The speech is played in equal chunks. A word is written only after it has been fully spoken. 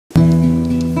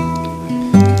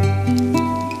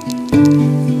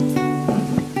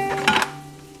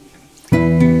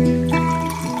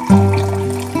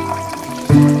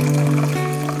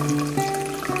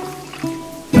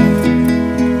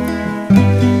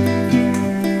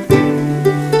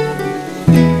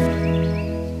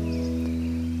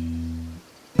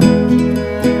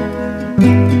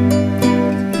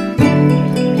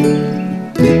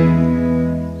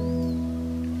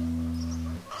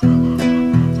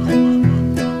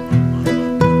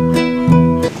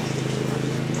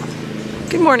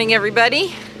Good morning,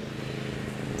 everybody.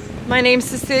 My name's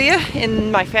Cecilia,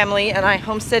 and my family and I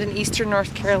homestead in eastern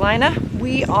North Carolina.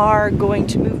 We are going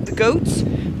to move the goats,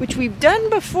 which we've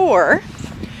done before,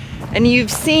 and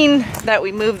you've seen that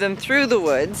we move them through the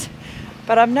woods,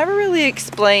 but I've never really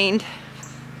explained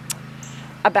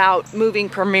about moving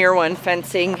Premier1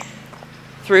 fencing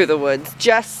through the woods,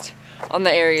 just on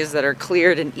the areas that are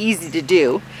cleared and easy to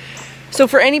do. So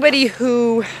for anybody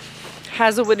who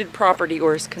has a wooded property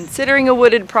or is considering a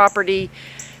wooded property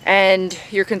and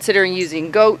you're considering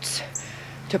using goats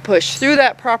to push through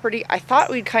that property, I thought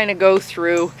we'd kind of go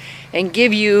through and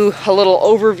give you a little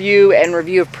overview and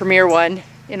review of Premier1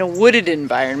 in a wooded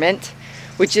environment,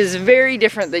 which is very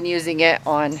different than using it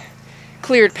on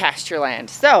cleared pasture land.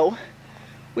 So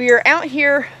we are out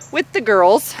here with the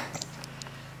girls.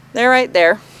 They're right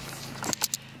there.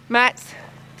 Matt's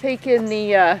taking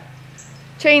the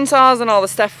chainsaws and all the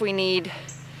stuff we need,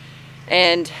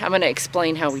 and I'm going to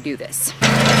explain how we do this.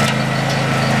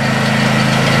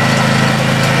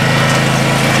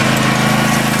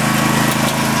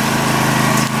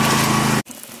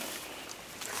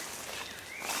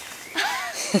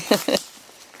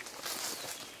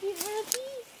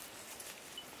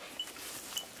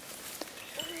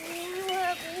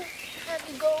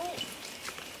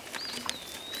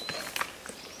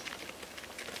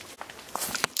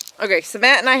 Okay, so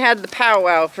Matt and I had the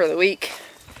powwow for the week.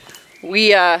 We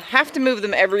have to move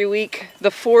them every week.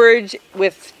 The forage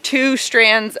with 2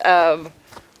 strands of,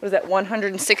 what is that,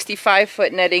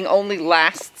 165-foot netting only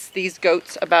lasts these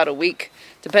goats about a week,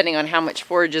 depending on how much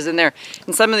forage is in there.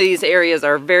 And some of these areas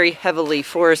are very heavily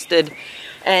forested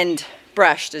and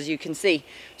brushed, as you can see.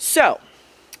 So,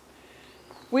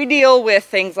 we deal with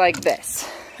things like this.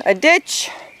 A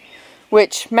ditch,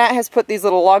 which Matt has put these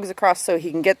little logs across so he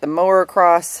can get the mower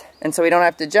across and so we don't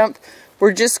have to jump.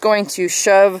 We're just going to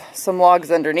shove some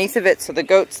logs underneath of it so the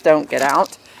goats don't get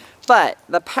out. But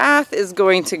the path is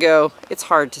going to go, it's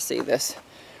hard to see this,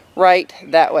 right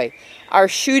that way. Our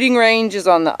shooting range is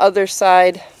on the other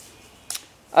side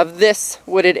of this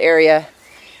wooded area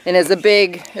and is a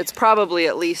big, it's probably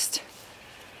at least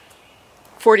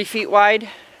 40 feet wide.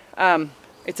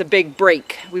 It's a big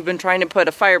break. We've been trying to put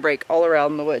a fire break all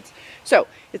around the woods. So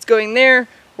it's going there,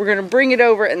 we're going to bring it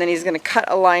over, and then he's going to cut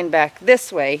a line back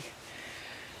this way.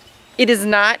 It is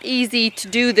not easy to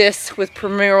do this with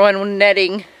Premier1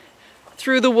 netting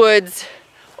through the woods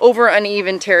over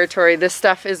uneven territory. This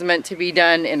stuff is meant to be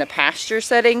done in a pasture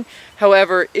setting.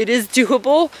 However, it is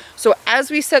doable. So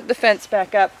as we set the fence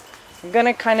back up, I'm going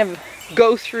to kind of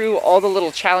go through all the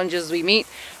little challenges we meet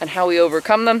and how we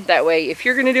overcome them. That way, if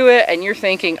you're going to do it and you're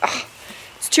thinking, oh,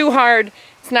 it's too hard,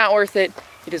 it's not worth it,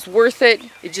 it is worth it.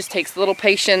 It just takes a little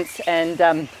patience and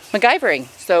MacGyvering.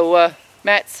 So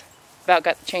Matt's about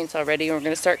got the chainsaw ready and we're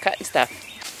going to start cutting stuff.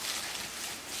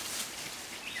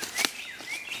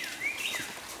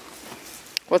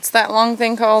 What's that long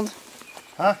thing called?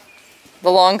 Huh?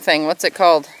 The long thing, what's it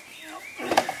called?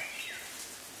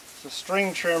 It's a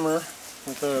string trimmer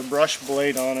with a brush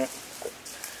blade on it.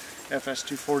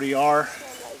 FS240R.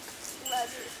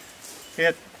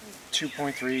 It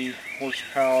 2.3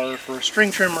 horsepower. For a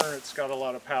string trimmer, it's got a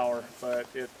lot of power, but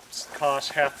it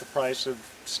costs half the price of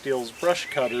Stihl's brush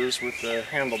cutters with the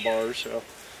handlebars. So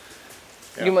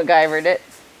yeah. You MacGyvered it?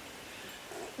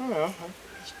 I don't know.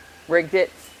 Rigged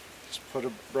it? Just put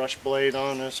a brush blade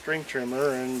on a string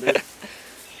trimmer and it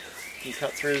can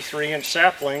cut through 3-inch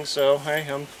saplings, so hey,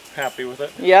 I'm happy with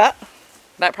it. Yeah,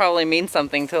 that probably means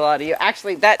something to a lot of you.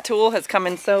 Actually, that tool has come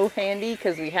in so handy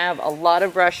because we have a lot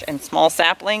of brush and small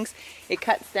saplings. It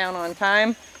cuts down on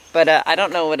time, but I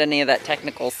don't know what any of that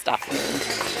technical stuff means.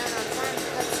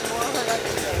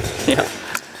 Yeah.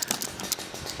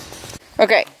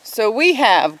 Okay, so we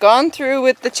have gone through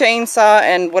with the chainsaw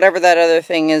and whatever that other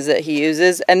thing is that he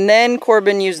uses, and then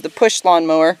Corbin used the push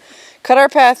lawnmower. Cut our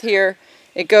path here.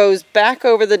 It goes back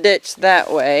over the ditch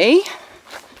that way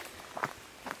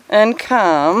and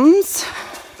comes.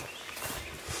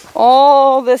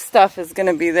 All this stuff is going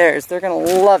to be theirs. They're going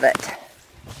to love it.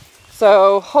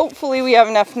 So hopefully we have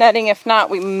enough netting. If not,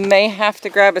 we may have to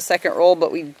grab a second roll,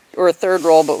 or a third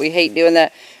roll, but we hate doing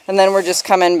that. And then we're just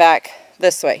coming back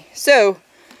this way. So,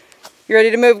 you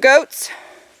ready to move goats?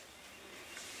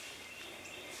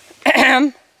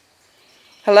 Hello?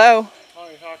 Oh,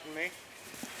 you talking to me?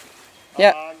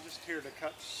 Yeah. I'm just here to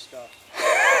cut stuff.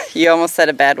 You almost said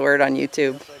a bad word on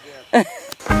YouTube. Yes, I did.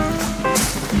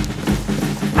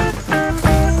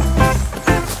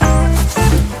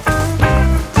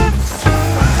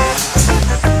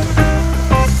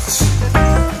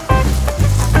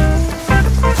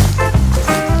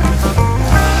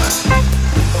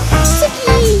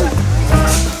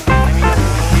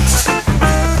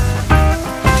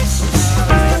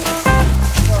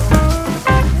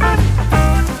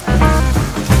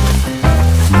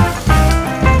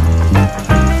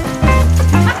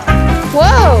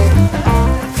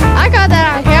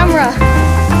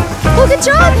 Good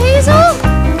job, Hazel!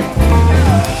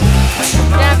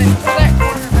 Gavin, pull that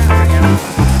corner around.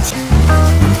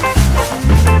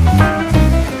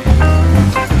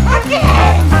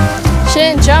 She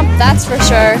didn't jump, that's for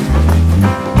sure.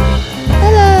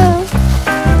 Hello.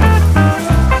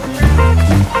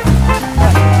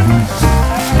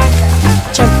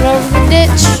 Jumping over the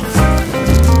ditch.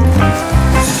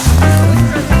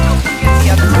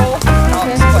 I'll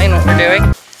explain what we're doing.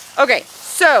 Okay,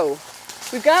 so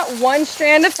we've got one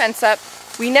strand of fence up.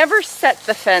 We never set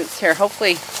the fence here.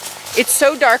 Hopefully, it's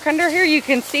so dark under here you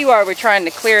can see why we're trying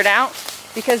to clear it out,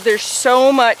 because there's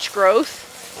so much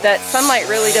growth that sunlight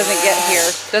really doesn't get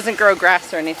here. Doesn't grow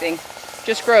grass or anything.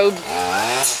 Just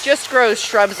grows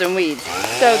shrubs and weeds.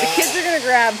 So the kids are gonna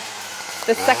grab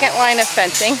the second line of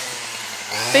fencing.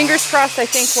 Fingers crossed, I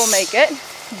think we'll make it.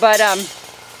 But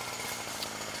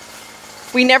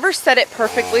we never set it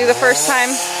perfectly the first time.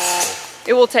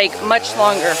 It will take much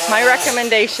longer. My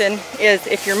recommendation is,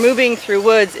 if you're moving through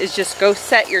woods, is just go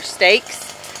set your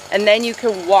stakes, and then you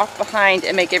can walk behind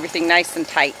and make everything nice and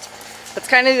tight. That's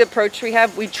kind of the approach we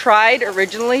have. We tried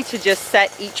originally to just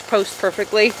set each post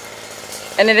perfectly,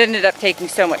 and it ended up taking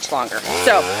so much longer.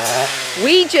 So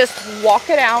we just walk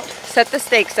it out, set the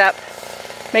stakes up,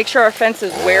 make sure our fence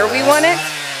is where we want it,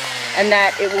 and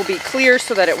that it will be clear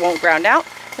so that it won't ground out.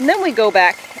 And then we go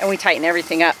back and we tighten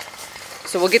everything up.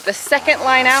 So we'll get the second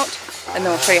line out, and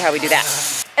then we'll show you how we do that.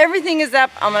 Everything is up.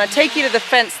 I'm gonna take you to the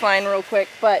fence line real quick,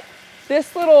 but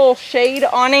this little shade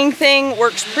awning thing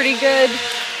works pretty good.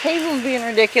 Hazel's being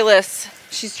ridiculous.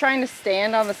 She's trying to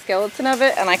stand on the skeleton of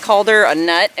it, and I called her a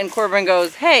nut, and Corbin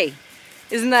goes, "Hey,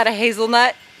 isn't that a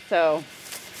hazelnut?" So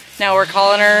now we're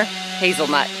calling her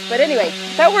Hazelnut. But anyway,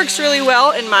 that works really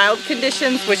well in mild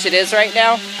conditions, which it is right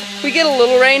now. We get a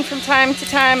little rain from time to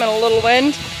time and a little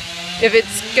wind. If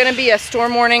it's gonna be a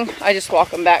storm warning, I just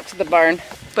walk them back to the barn,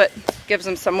 but gives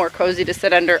them some more cozy to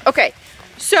sit under. Okay,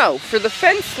 so for the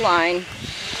fence line,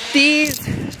 these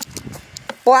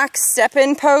black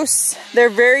step-in posts,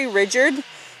 they're very rigid,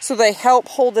 so they help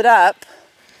hold it up.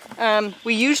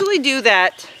 We usually do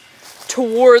that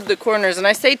toward the corners, and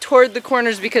I say toward the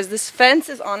corners because this fence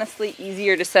is honestly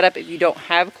easier to set up if you don't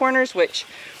have corners, which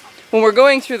when we're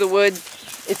going through the woods,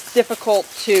 it's difficult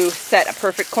to set a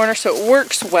perfect corner, so it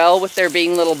works well with there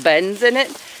being little bends in it.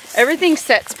 Everything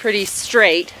sets pretty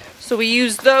straight, so we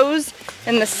use those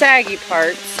in the saggy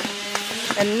parts.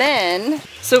 And then,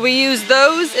 so we use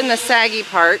those in the saggy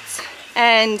parts,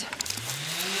 and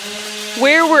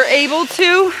where we're able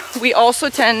to, we also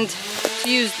tend to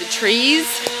use the trees,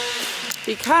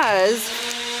 because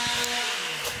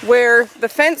where the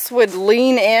fence would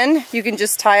lean in, you can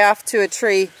just tie off to a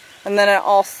tree, and then it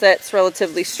all sits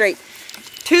relatively straight.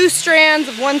 2 strands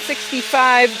of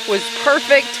 165 was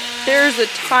perfect. There's a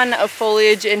ton of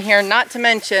foliage in here, not to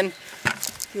mention,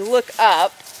 if you look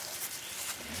up,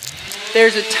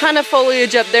 there's a ton of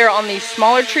foliage up there on these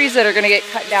smaller trees that are gonna get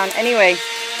cut down anyway.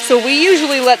 So we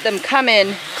usually let them come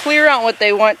in, clear out what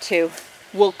they want to.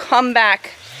 We'll come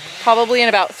back probably in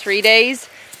about 3 days,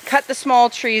 cut the small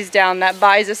trees down. That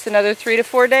buys us another 3 to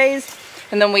 4 days,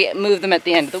 and then we move them at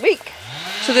the end of the week.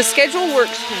 So the schedule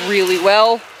works really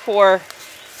well for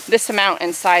this amount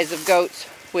and size of goats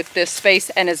with this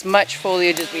space and as much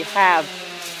foliage as we have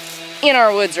in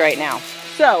our woods right now.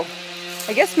 So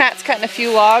I guess Matt's cutting a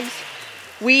few logs.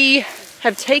 We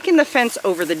have taken the fence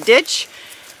over the ditch,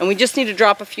 and we just need to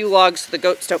drop a few logs so the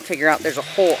goats don't figure out there's a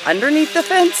hole underneath the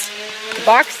fence. The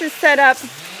box is set up.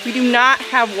 We do not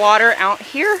have water out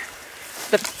here.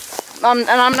 And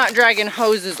I'm not dragging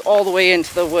hoses all the way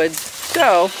into the woods.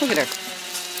 So, look at her.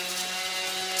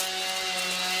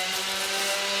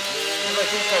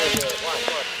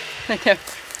 I know.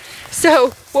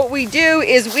 So what we do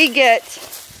is we get,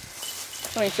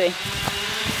 let me see,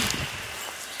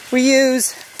 we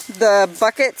use the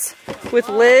buckets with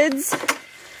lids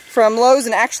from Lowe's,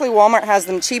 and actually Walmart has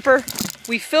them cheaper.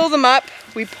 We fill them up,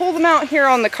 we pull them out here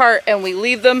on the cart, and we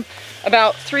leave them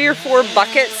about 3 or 4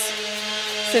 buckets.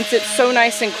 Since it's so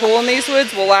nice and cool in these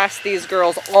woods, will last these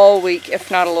girls all week, if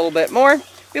not a little bit more.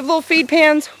 We have little feed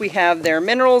pans. We have their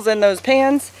minerals in those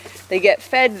pans. They get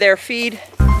fed their feed.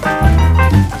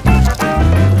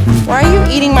 Why are you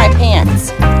eating my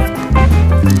pants?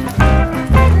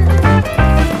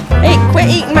 Hey, quit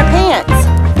eating my pants.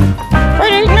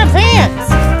 Quit eating my pants.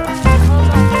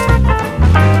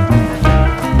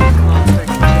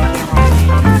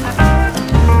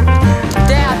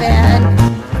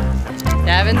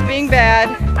 Davin's being bad.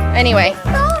 Anyway,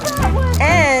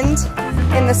 and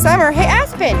in the summer, hey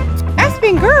Aspen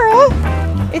girl,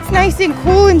 it's nice and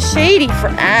cool and shady for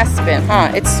Aspen,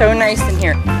 huh? It's so nice in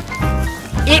here.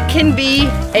 It can be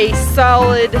a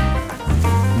solid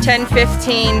 10,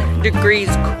 15 degrees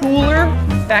cooler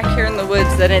back here in the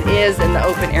woods than it is in the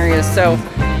open areas. So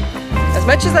as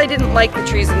much as I didn't like the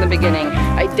trees in the beginning,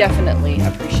 I definitely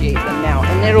appreciate them now.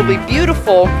 And it'll be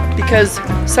beautiful because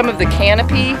some of the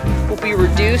canopy will be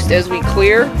reduced as we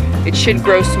clear. It should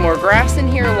grow some more grass in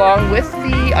here along with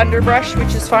the underbrush,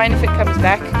 which is fine if it comes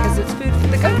back because it's food for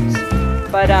the goats.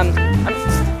 But I'm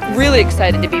really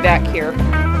excited to be back here.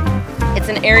 It's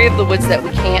an area of the woods that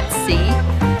we can't see,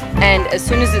 and as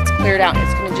soon as it's cleared out,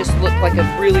 it's going to just look like a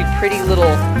really pretty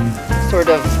little sort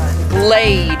of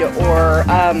glade, or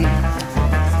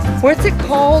what's it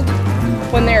called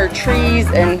when there are trees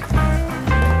and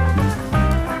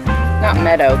not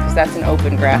meadow, because that's an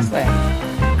open grassland.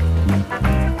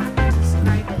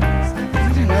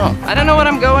 I don't know what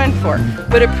I'm going for,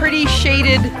 but a pretty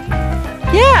shaded,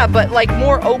 yeah, but like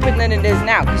more open than it is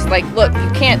now. Because like, look,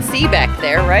 you can't see back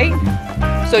there, right?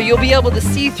 So you'll be able to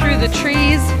see through the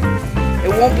trees. It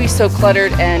won't be so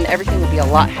cluttered and everything will be a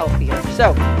lot healthier.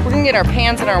 So we're gonna get our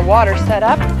pans and our water set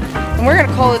up and we're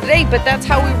gonna call it a day, but that's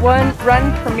how we run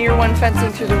Premier1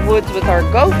 Fencing through the woods with our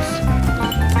goats.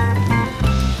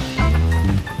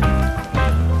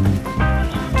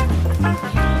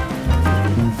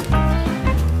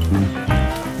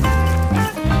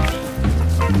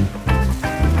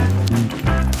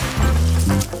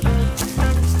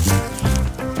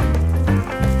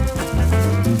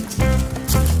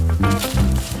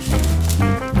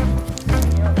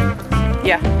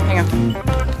 Yeah, hang on.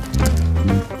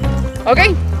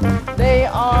 Okay, they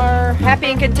are happy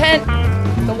and content.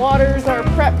 The waters are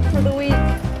prepped for the week,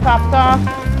 topped off.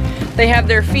 They have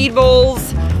their feed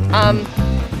bowls.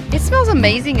 It smells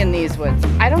amazing in these woods.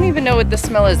 I don't even know what the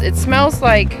smell is. It smells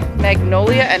like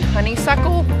magnolia and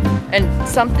honeysuckle and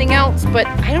something else, but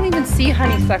I don't even see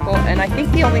honeysuckle, and I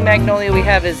think the only magnolia we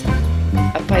have is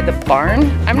up by the barn.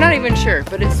 I'm not even sure,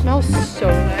 but it smells so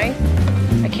nice.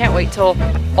 I can't wait till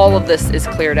all of this is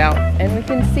cleared out and we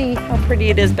can see how pretty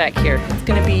it is back here. It's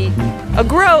gonna be a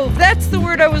grove. That's the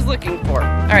word I was looking for.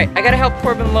 All right, I gotta help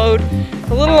Corbin load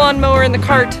the little lawnmower in the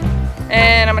cart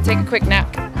and I'm gonna take a quick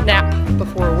nap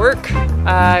before work.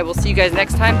 I will see you guys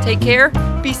next time. Take care,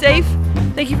 be safe.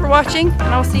 Thank you for watching and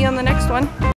I'll see you on the next one.